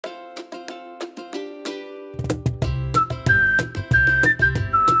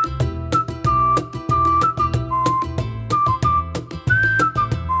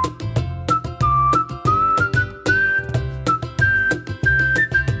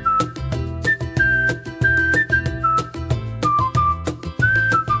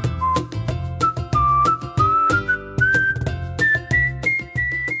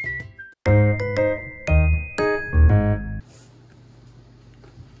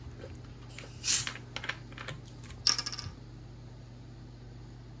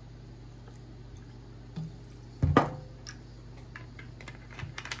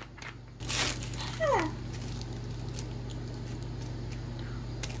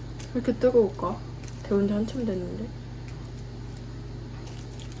왜 이렇게 뜨거울까? 데운 지 한참 됐는데.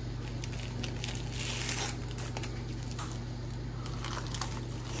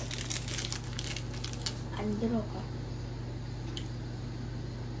 안 들어가.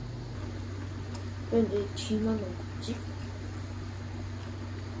 왜 내 뒤만 없지?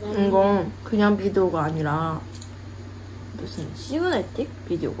 이건 그냥 비디오가 아니라 무슨 시그네틱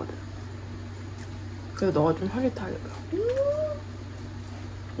비디오거든. 그래서 너가 좀 흐릿하게 보여.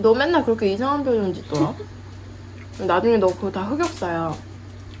 너 맨날 그렇게 이상한 표정 짓더라. 나중에 너 그거 다 흑역사야.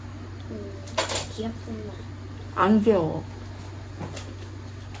 귀엽구나. 안 귀여워.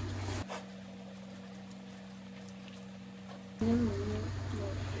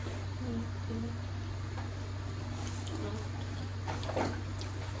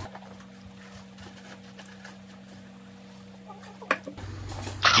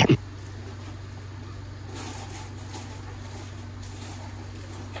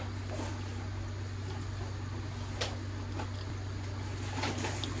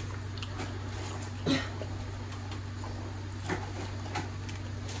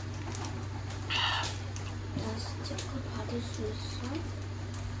 수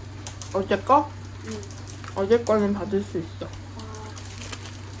있어? 어제 거? 응. 어제 거는 받을 수 있어.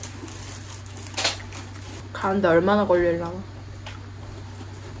 가는데 얼마나 걸릴라나?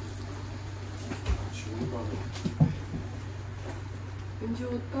 왠지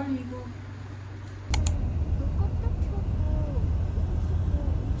옷 빨리 입어.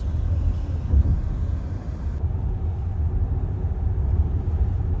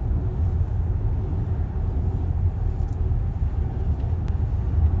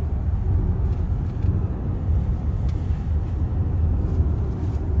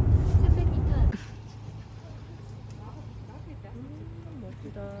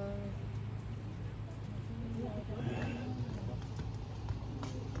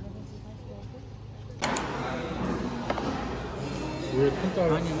 왜 큰딸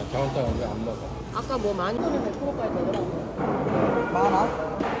작은 딸 왜 안 먹어? 아까 뭐 많이 100%까지 되더라고. 많아?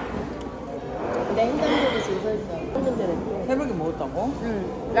 근데 횡단보도 줄 서 있어. 했는데 새벽에 먹었다고?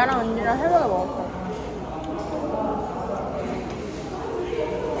 응. 나랑 언니랑 새벽에 먹었어.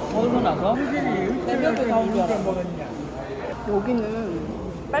 먹고 나서? 새벽에 나온 줄 알았어.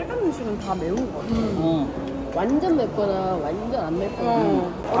 여기는 빨간 음식은 다 매운 거야. 완전 맵거나 완전 안 맵거나.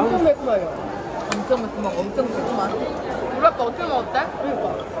 엄청 매콤해요. 엄청 매콤하고 엄청 새콤한. 우리 아빠 어떻게 먹었대?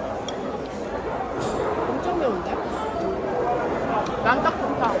 그러니까. 엄청 매운데? 난 딱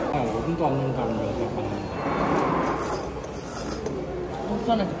좋다. 어른도 안 먹는다는 여자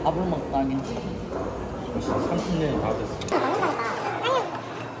부산에서 밥을 먹다니. 30년이 다 됐어.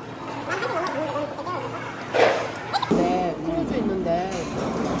 네, 크루즈 있는데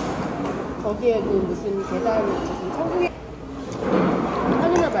거기에 그 무슨 계단 무슨 천국에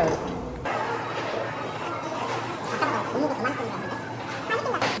확인해봐요.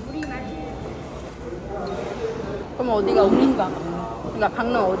 그럼 어디가 우린가? 그러니까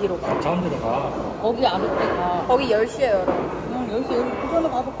강릉 어디로 가? 자원 들어가. 거기 아르떼가. 거기 10시에 열어. 그냥 여기서 여기 부산에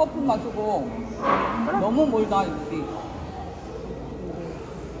가서 커피 마시고. 너무 멀다, 여기.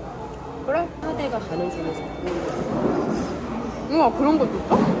 그래? 하대가 가는 중에서. 우와, 그런 것도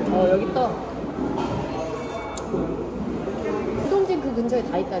있어? 여기 떠. 우동집 그 근처에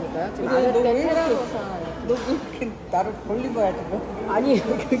다 있다니까요. 지금 근데 너 아르떼 왜 이렇게- 테라로사. 너 그렇게 나를 돌린 거야, 지금? 아니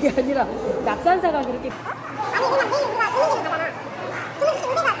그게 아니라 낙산사가 그렇게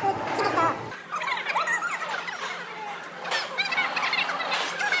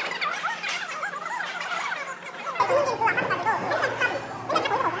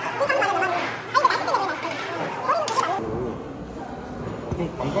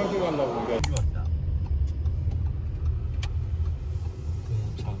관광지 가려고 우리가 여기 왔다.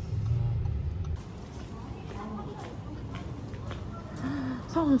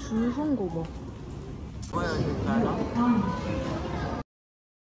 사람 줄 선 거 봐. 뭐야, 이거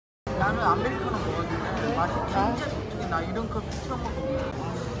나는 아메리카노 먹었는데 맛이 진짜 좋더니 나 이런 커피 처음 먹어.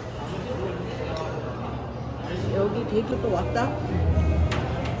 여기 대구 또 왔다?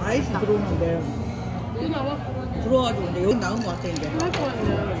 아이스 들어오는데 들어와가지고 근데 여기 나온 거 같아 이제. 할 거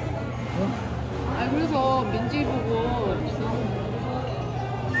같네. 아, 그래서 민지 보고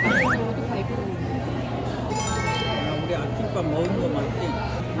저도 다 입고. 우리 아침밥 먹은 거 맞지?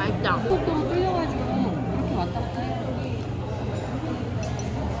 맛있다. 속도로 끌려가지고 이렇게 왔다 갔다 해요.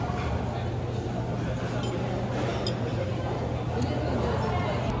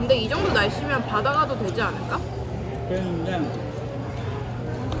 근데 이 정도 날씨면 바다 가도 되지 않을까? 그랬는데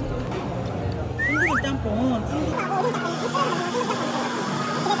중국 짬뽕은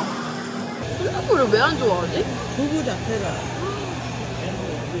콩국물을 왜 안 좋아하지? 두부 자체가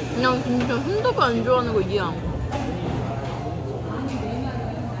그냥 진짜 순두부 안 좋아하는 거 이해 안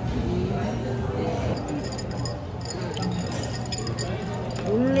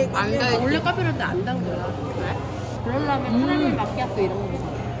가. 원래 카페라떼 안 단 거야. 그래? 그러려면 카라멜 마키아토 이런 거 먹어.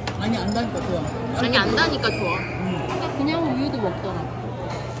 아니 안 다니까 좋아. 아니 안 다니까 좋아. 그러니까 그냥 우유도 먹더라.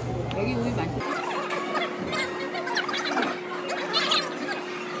 여기 우유 맛있어.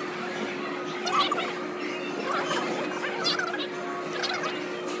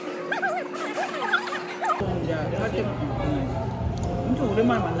 이제 할 때 엄청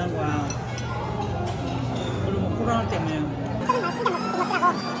오랜만에 만난 거야. 그리고 코로나 때문에.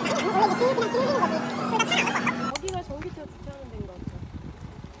 어디가 전기차 주차하는 데인 것 같아.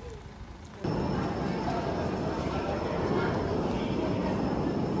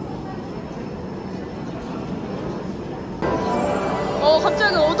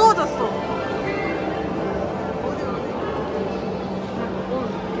 갑자기 어두워졌어.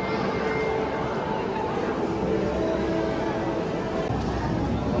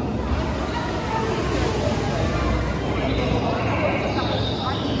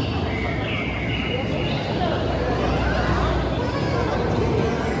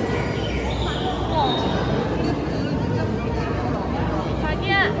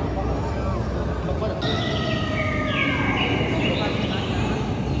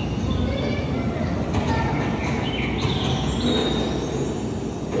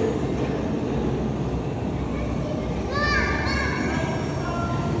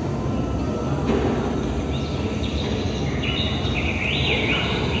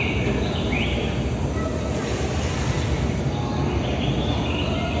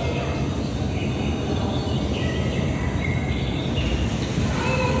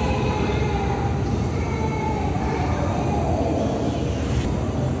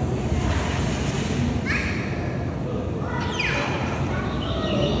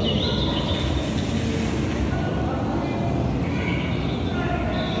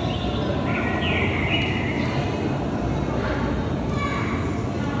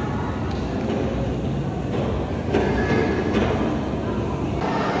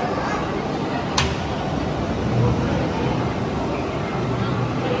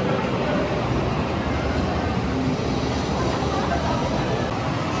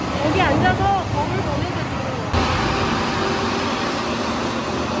 여기 앉아서 먹을 보내줘.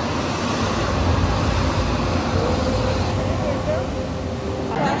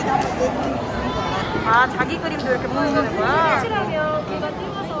 아, 자기 그림도 이렇게 보여주는 거야? 확실하면 걔가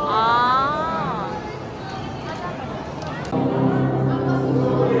띄워서. 아.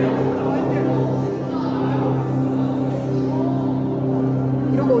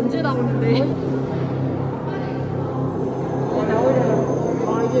 이런 거 언제 나오는데? 나오려고.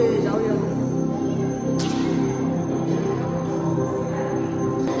 아, 이제 나오려고.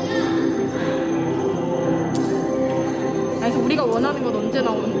 그래서 우리가 원하는 건 언제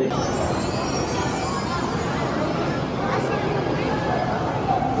나오는데?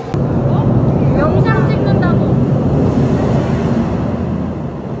 영상 찍는다고.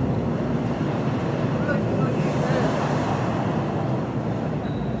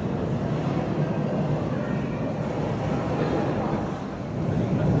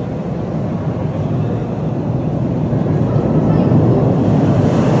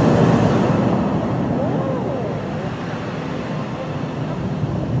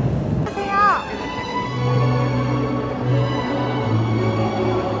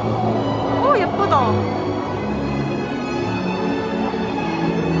 오, 예쁘다.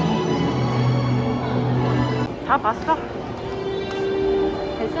 다 봤어?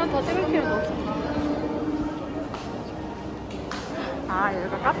 뱃살 더 찍을 필요도 없어. 아,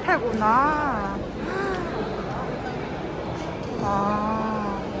 여기가 카페구나.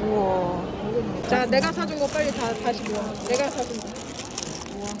 아, 우와. 자, 내가 사준 거 빨리 다시 모아. 내가 사준 거.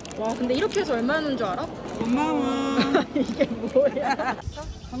 우와. 와, 근데 이렇게 해서 얼마는 줄 알아? 고마워. 이게 뭐야?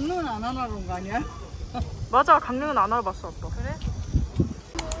 강릉은 안 하나 그런 거 아니야? 맞아, 강릉은 안 와봤어, 아빠. 그래?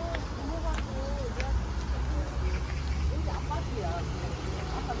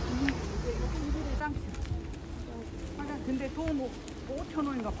 근데 돈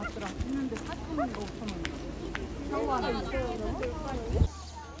 5,000원인가 받더라. 했는데 4,000원인가 5,000원인가.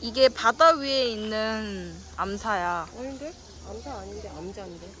 이게 바다 위에 있는 암사야. 아닌데? 암사 아닌데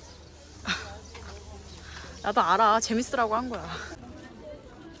암자인데. 나도 알아. 재밌으라고 한 거야.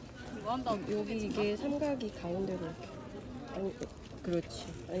 여기 이게 삼각이 가운데로 이렇게. 아니, 그렇지.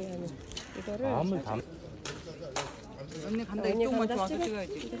 아니. 이거를. 마음을 담. 언니 간다. 언니 이쪽만 간다, 좋아서 찍어.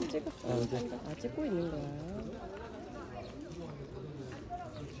 찍어야지. 이거 찍었어. 아, 찍고 있는 거야.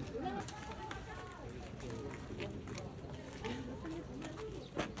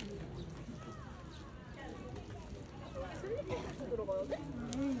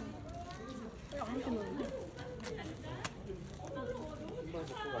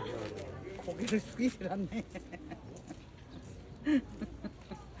 고개를 숙이질 않네.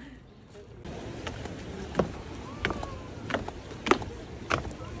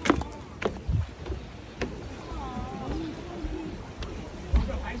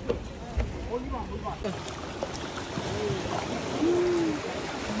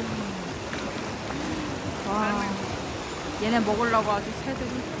 와, 얘네 먹으려고 아주 새들이.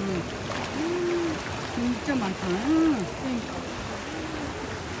 진짜 많다. 그러니까.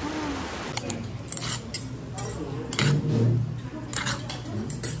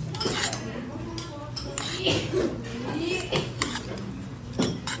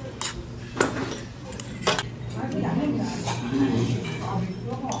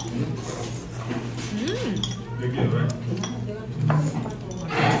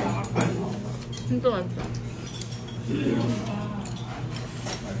 진짜 맛있어.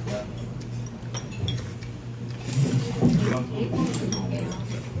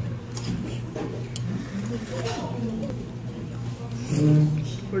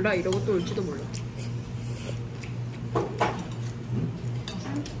 몰라, 이러고 또 올지도 몰라.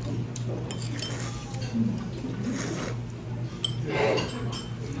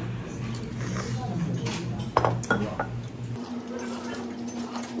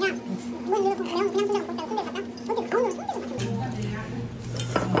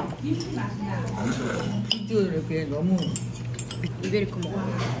 비주얼 이렇게 너무 이베리코 먹어.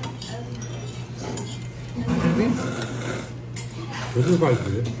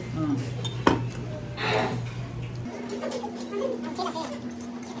 돼지갈비.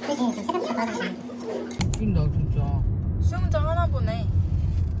 웃긴다 진짜. 수영장 하나 보네.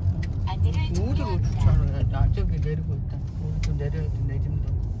 어디로 주차를 해? 나 저기 내리고 있다. 어디로 내려야 돼, 내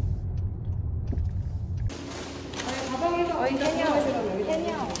집도.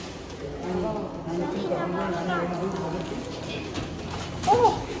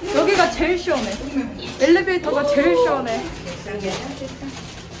 여기가 제일 시원해. 엘리베이터가 제일 시원해.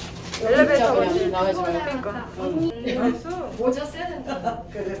 엘리베이터가 제일 그러니까. 모자 써야 된다.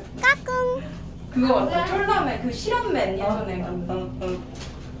 까꿍. 그거 같아. 철남의 그 실험맨 예전에. 그러면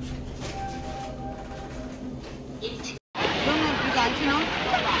이거 안 치나?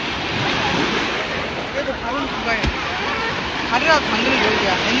 그래도 밥은 그거야. 다리라도 당기는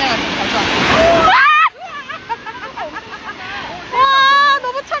요리야. 맨날 같은 밥도 안 돼. 와,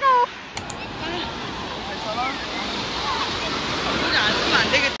 너무 차가워. 괜찮아? 손이 안 쓰면 안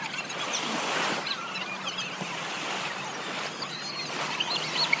되겠다.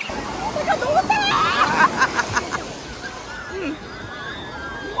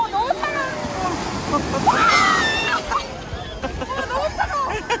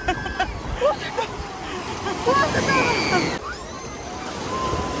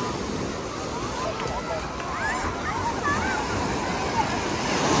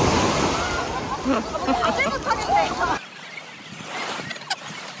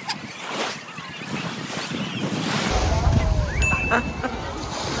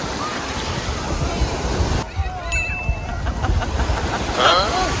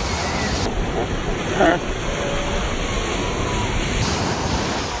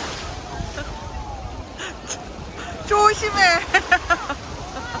 조심해.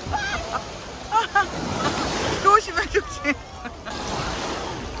 조심해, 조심.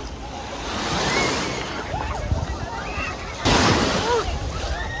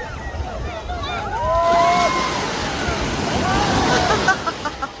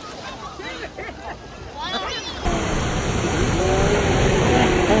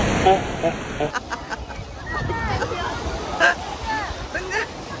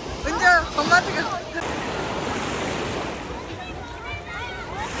 은재, 엄마한테 가.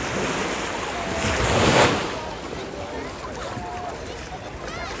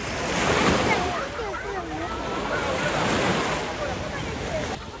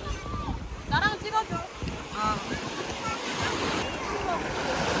 나랑 찍어줘.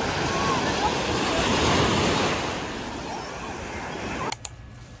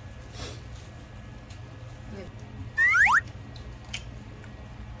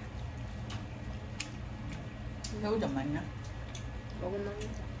 새우젓 맞냐? 먹을만 해.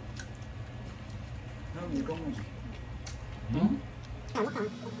 그럼 이거는 응?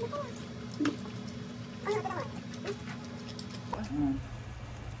 응.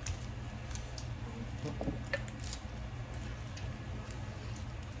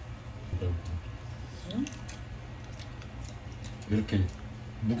 응? 이렇게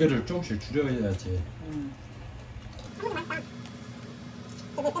무게를 조금씩 줄여야지. 응.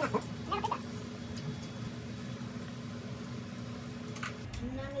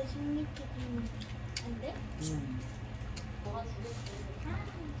 옛날에 생리통은 안 돼? 응. 뭐가 죽였어?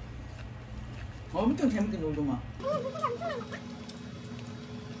 엄청 재밌게 놀더만.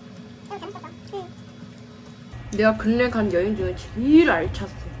 내가 근래 간 여행 중에 제일 알찼어.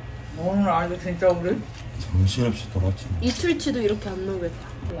 오늘 아주 진짜 우리 정신없이 돌았지. 이틀치도 이렇게 안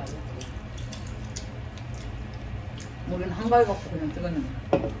놀겠다. 우리는 한가위 갖고 그냥 찍었는데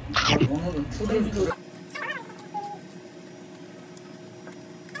오늘은 둘이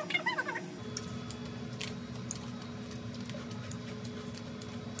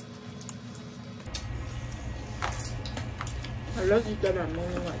알러지 때문에 안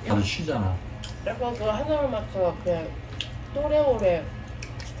먹는 거 아니야? 나는 쉬잖아. 약간 그 하나로마트 그냥 또래오래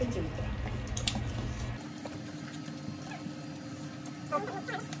치킨집 있더라.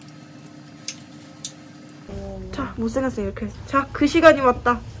 자, 못생겼어 이렇게. 자, 그 시간이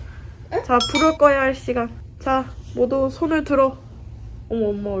왔다. 자, 부를 거야 할 시간. 자, 모두 손을 들어. 어머,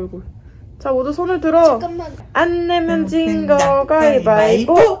 엄마 얼굴. 자, 모두 손을 들어. 잠깐만. 안 내면 진 거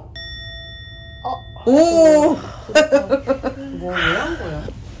가위바위보. 오! 뭐 왜 한 거야?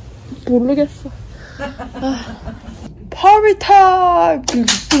 모르겠어. 파리 타임!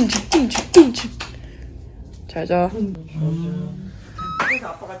 띵직띵직띵직띵직. 잘 자. 그래서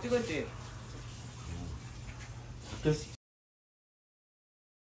아빠가 찍었지.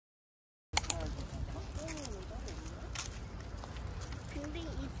 근데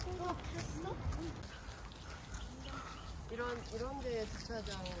이 통화 탔어? 이런 데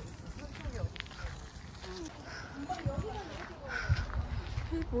주차장 산속이 어디?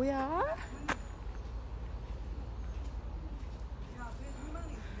 이게 뭐야?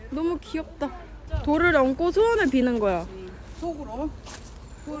 너무 귀엽다. 돌을 얹고 소원을 비는 거야. 속으로?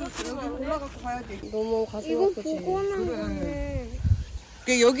 여기 올라가고 가야지. 너무 가슴 이거 아프지. 보고는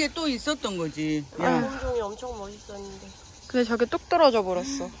그 여기에 또 있었던 거지. 야, 공종이 엄청 멋있었는데. 근데 저게 뚝 떨어져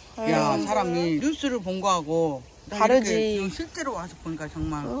버렸어. 야 사람이 뉴스를 본 거하고 다르지. 이렇게 실제로 와서 보니까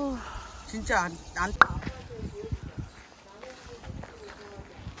정말 진짜 안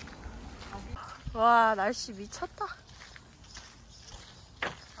와, 날씨 미쳤다.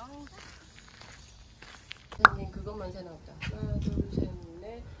 선생님 그것만 세나 보다. 하나, 둘, 셋,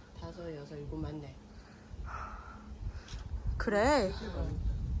 넷, 다섯, 여섯, 일곱, 맞네. 그래.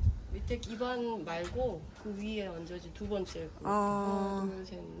 밑에 기반 말고 그 위에 얹어진 두 번째. 하나, 둘,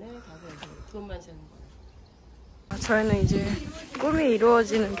 셋, 넷, 다섯, 여섯. 그것만 세는 거야. 저희는 이제 꿈이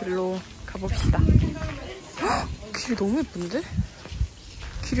이루어지는 길로 가봅시다. 헉, 길이 너무 예쁜데?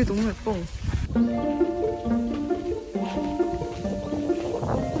 길이 너무 예뻐.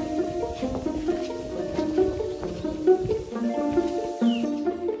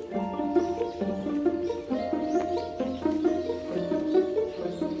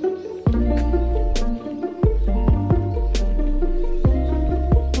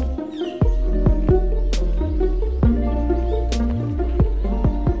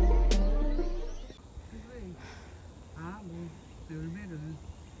 열매를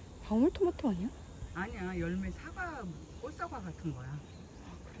방울토마토 아니야? 아니야 열매 사과 꽃사과 같은 거야.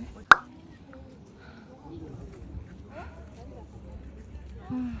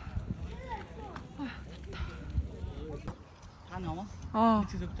 다 넘어? 어.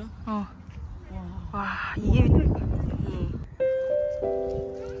 지적죠? 어. 와. 와, 이게.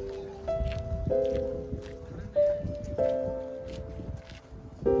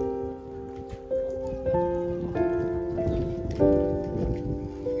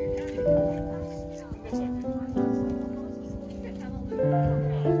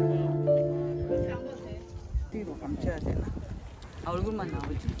 뒤로 감춰야 되나? 아 얼굴만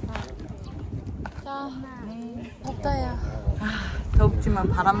나오지? 자, 덥다야. 덥지만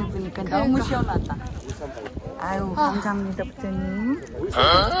바람 부니까 너무 시원하다. 아유 감사합니다 부장님.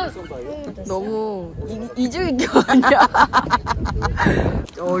 너무 이중인격 아니야?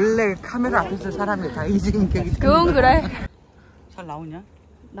 원래 카메라 앞에서 사람이 다 이중인격이 그건 그래. 잘 나오냐?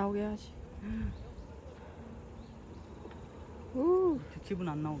 나오게 해야지. 오, 집은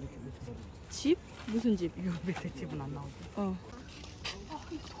안 나오겠지. 집? 무슨 집? 이거 밑에 집은 안 나오지. 어.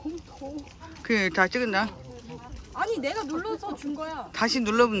 그래 다 찍은다. 아니, 내가 눌러서 준 거야. 다시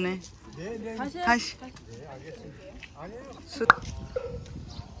눌러붙네. 다시. 수...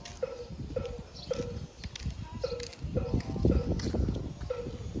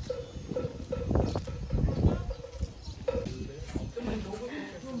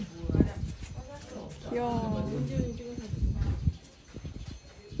 귀여워.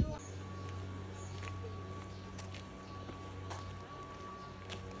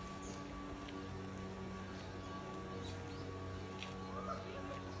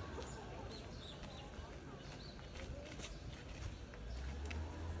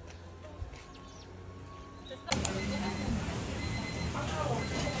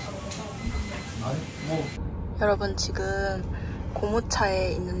 여러분 지금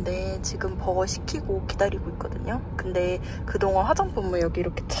고무차에 있는데 지금 버거 시키고 기다리고 있거든요. 근데 그동안 화장품을 여기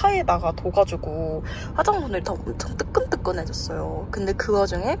이렇게 차에다가 둬가지고 화장품들이 다 엄청 뜨끈뜨끈해졌어요. 근데 그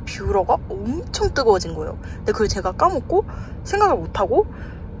와중에 뷰러가 엄청 뜨거워진 거예요. 근데 그걸 제가 까먹고 생각을 못하고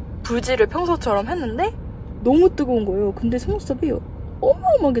불질을 평소처럼 했는데 너무 뜨거운 거예요. 근데 속눈썹이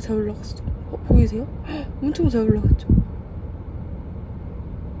어마어마하게 잘 올라갔어. 보이세요? 엄청 잘 올라갔죠?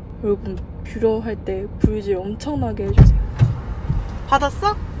 여러분 뷰러 할 때 불질 엄청나게 해주세요.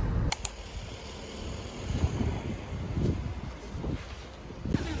 받았어?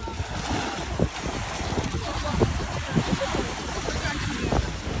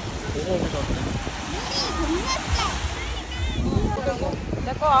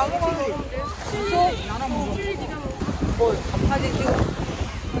 내거 아무거나 나눠 먹어. 뭐 사진 찍어.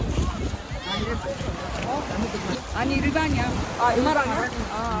 아니 일반이야. 아 얼마랑이야?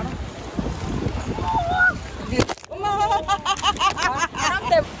 아 알아. 엄마. 바람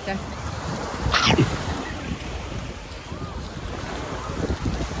때문에.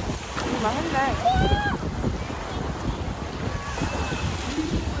 맛있네.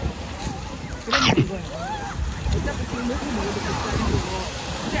 그러면 이거야. 어차피 지금 먹고 먹어도 비싸는 거고.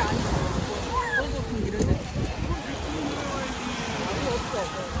 근데 아니고 소고기 이런 데.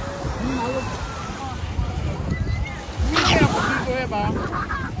 물개하고 비교해봐.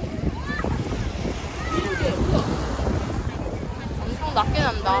 엄청 낮게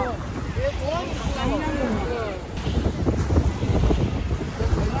난다.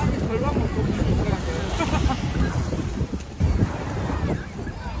 절반 먹고 있어야 돼.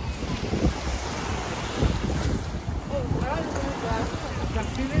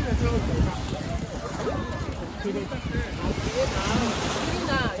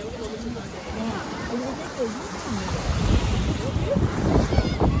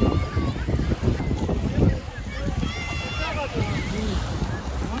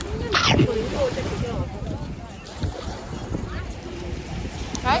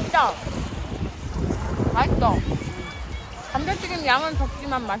 맛있어. 맛있어. 감자튀김 양은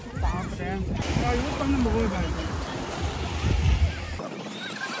적지만 맛있다. 아 그래? 야 이것도 한번 먹어봐.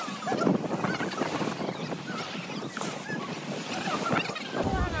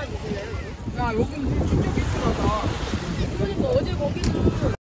 야 여긴 물 진짜 비싸다. 그러니까 어제 거기는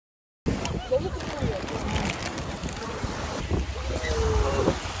너무 뜨거운 거 같아.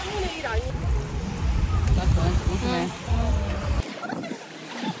 3분의 1 아니. 조심해.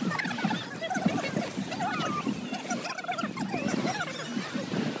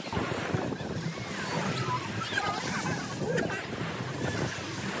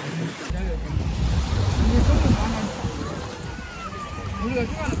 우리가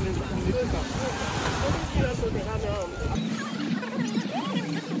시간을 그래서 좀 늦을까? 시간도 돼가면.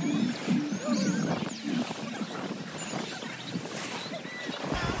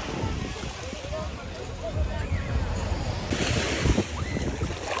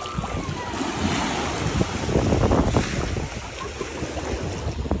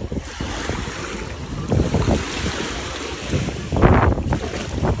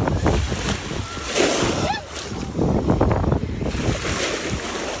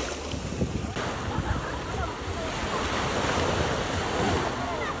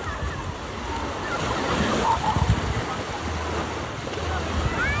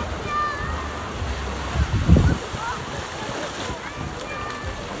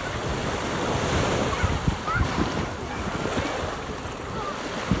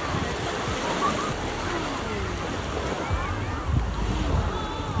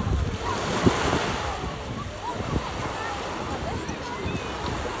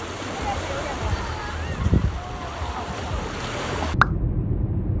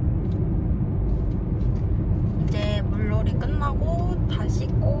 이제 물놀이 끝나고 다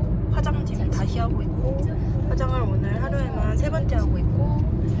씻고 화장지를 다시 하고 있고 화장을 오늘 하루에만 3번째 하고 있고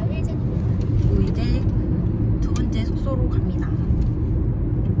그리고 이제 2번째 숙소로 갑니다.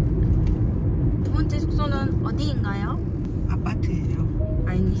 2번째 숙소는 어디인가요? 아파트예요.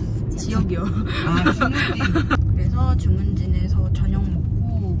 아니 지역이요. 아 중국집. 그래서 중은진에서 저녁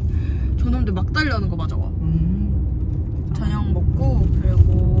먹고 저놈들 막 달려오는 거 맞아. 저녁 먹고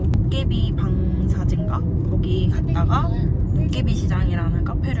그리고 도깨비 방사진가? 거기 갔다가 도깨비 시장이라는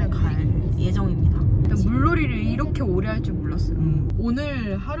카페를 갈 예정입니다. 물놀이를 이렇게 오래 할 줄 몰랐어요.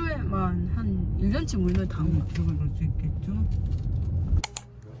 오늘 하루에만 한 1년치 물놀이 다 한 것 같아요. 그걸 넣을 수 있겠죠?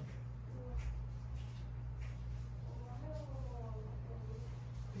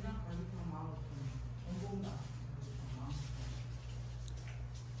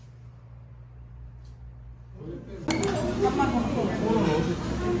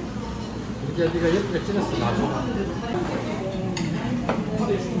 이렇게 이제 네가 예쁘게 찔렀어 나도.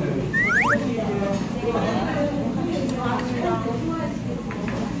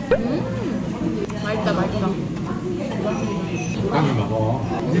 맛있다 맛있다. 적당히 먹어.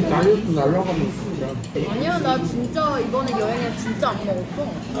 네 다이어트 날라가면 진짜. 아니야 나 진짜 이번에 여행에 진짜 안 먹었어.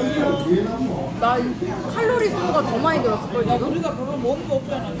 나 칼로리 소모가 더 많이 들었을걸 지금? 우리가 별로 먹은 거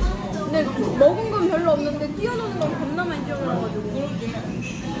없잖아. 근데 먹은 건 별로 없는데 뛰어노는 건 겁나 많이 뛰어놀아가지고.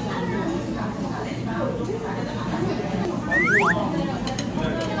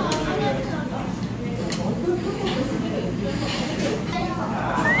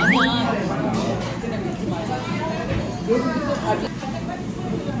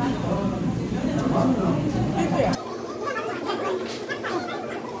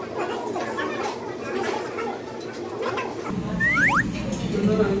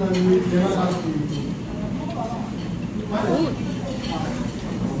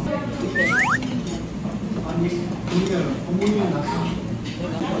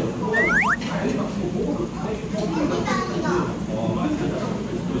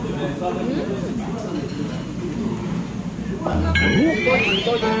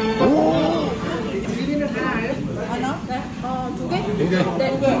 두 개?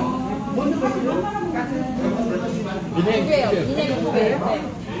 네. 두 개요. 인생 두 개요? 네.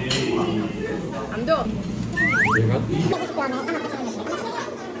 안 돼.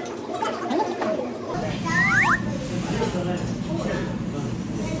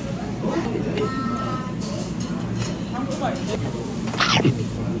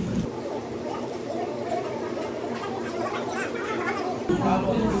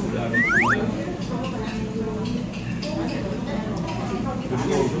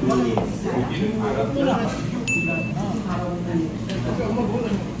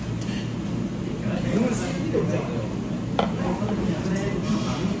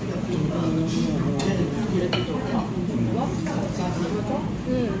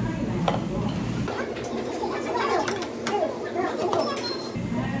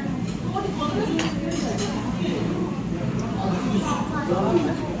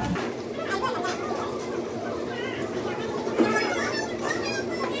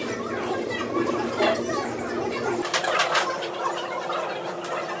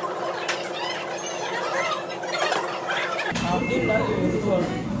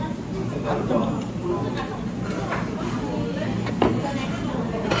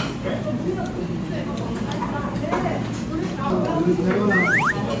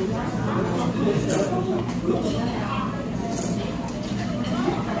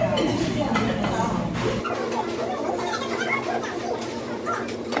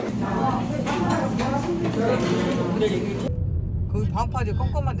 거기 방파제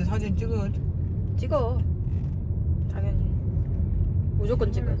껌껌한데 사진 찍어. 찍어. 당연히.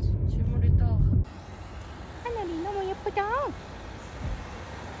 무조건 찍어야지. 실물이 딱. 하늘이 너무 예쁘다.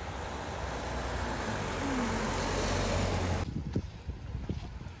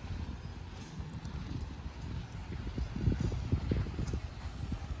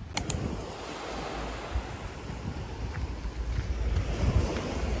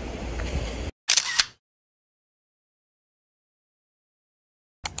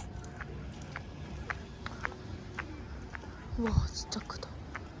 와 진짜 크다.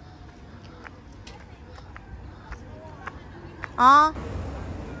 아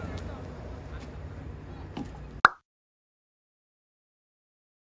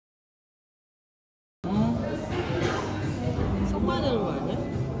섞어야 되는 거 아니야?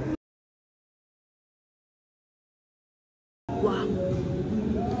 와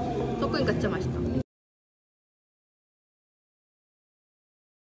섞으니까 진짜 맛있다.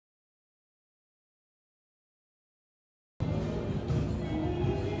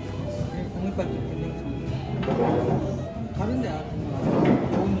 공깃밥 좀 다른데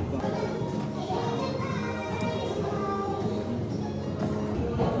좋으니까.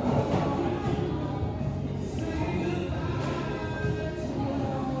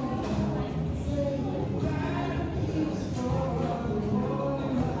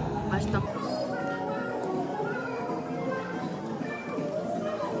 맛있다.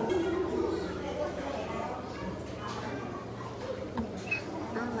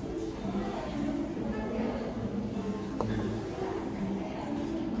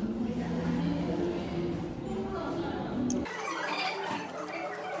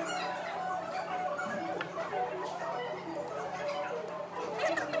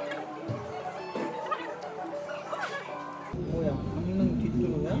 뭐야? 강릉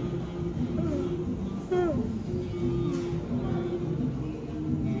뒷도로야?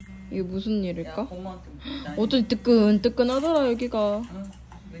 이게 무슨 일일까? 고마워. 어쩐지 뜨끈뜨끈하더라 여기가.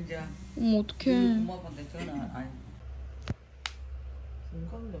 왠지 어떡해. 엄마한테 전화 안.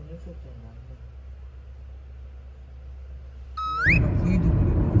 중간 넘겼었잖아. 내가 V도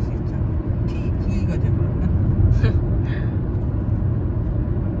그릴 수 있잖아. V가 돼버렸나?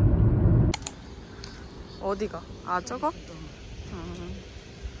 어디가? 아, 저거?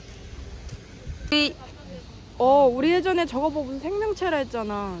 우리 예전에 저거 보고 무슨 생명체라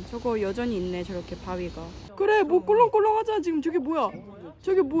했잖아. 저거 여전히 있네, 저렇게 바위가. 그래, 뭐 꿀렁꿀렁 하잖아, 지금. 저게 뭐야?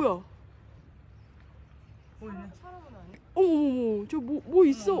 저게 뭐야? 어머머머, 저 뭐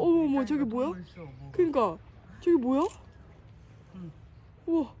있어? 어머머, 저게 뭐야? 그니까, 저게 뭐야?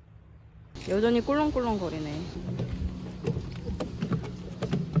 우와. 여전히 꿀렁꿀렁 거리네.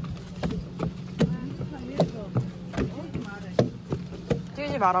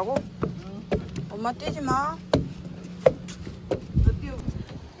 뛰지 말라고? 엄마 뛰지 마.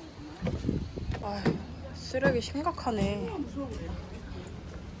 아, 쓰레기 심각하네.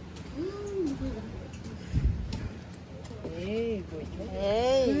 에이,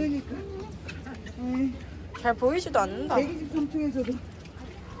 에이. 잘 보이지도 않는다. 123층에서도.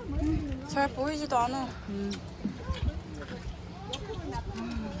 잘 보이지도 않아.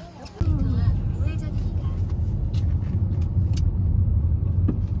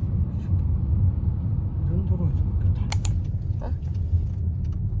 이런 도로에서 그렇게 다.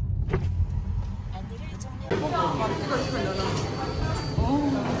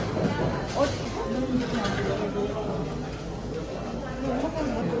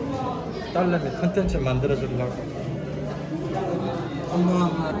 딸내미 컨텐츠 만들어주려고. 엄마,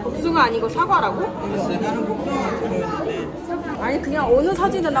 복숭아 아니고 사과라고? 나는 복숭아 좋아했는데. 아니 그냥 어느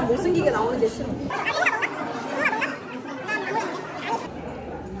사진은 난 못생기게 나오는 게 싫어.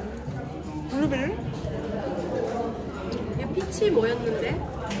 블루베리? 이게 피치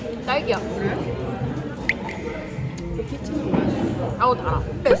뭐였는데? 딸기야. 그래? 그 피치는 뭐야? 아우 달아.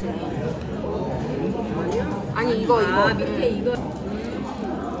 빼시. 아니 이거 아 밑에 이거.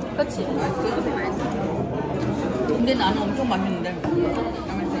 그치? 근데 나는 엄청 맛있는데.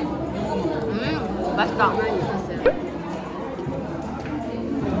 맛있다. 가만히 있었어요.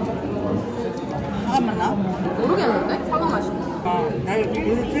 사과 맛나? 모르겠는데? 사과 맛있네. 아, 나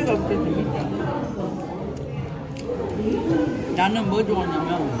블루베리가 없을 수 있겠다. 나는 뭐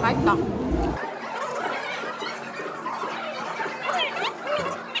좋아하냐면 맛있다.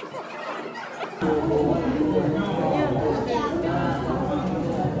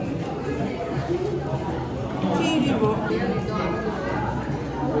 튀김우동.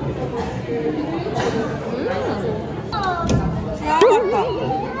 시원하다.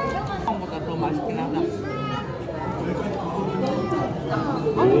 보다 더 맛있긴 하다.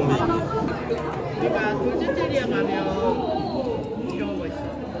 내가 돌제테리아 가면 이런 거 있어.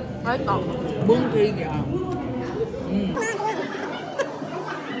 맛있다. 뭔 케이크야?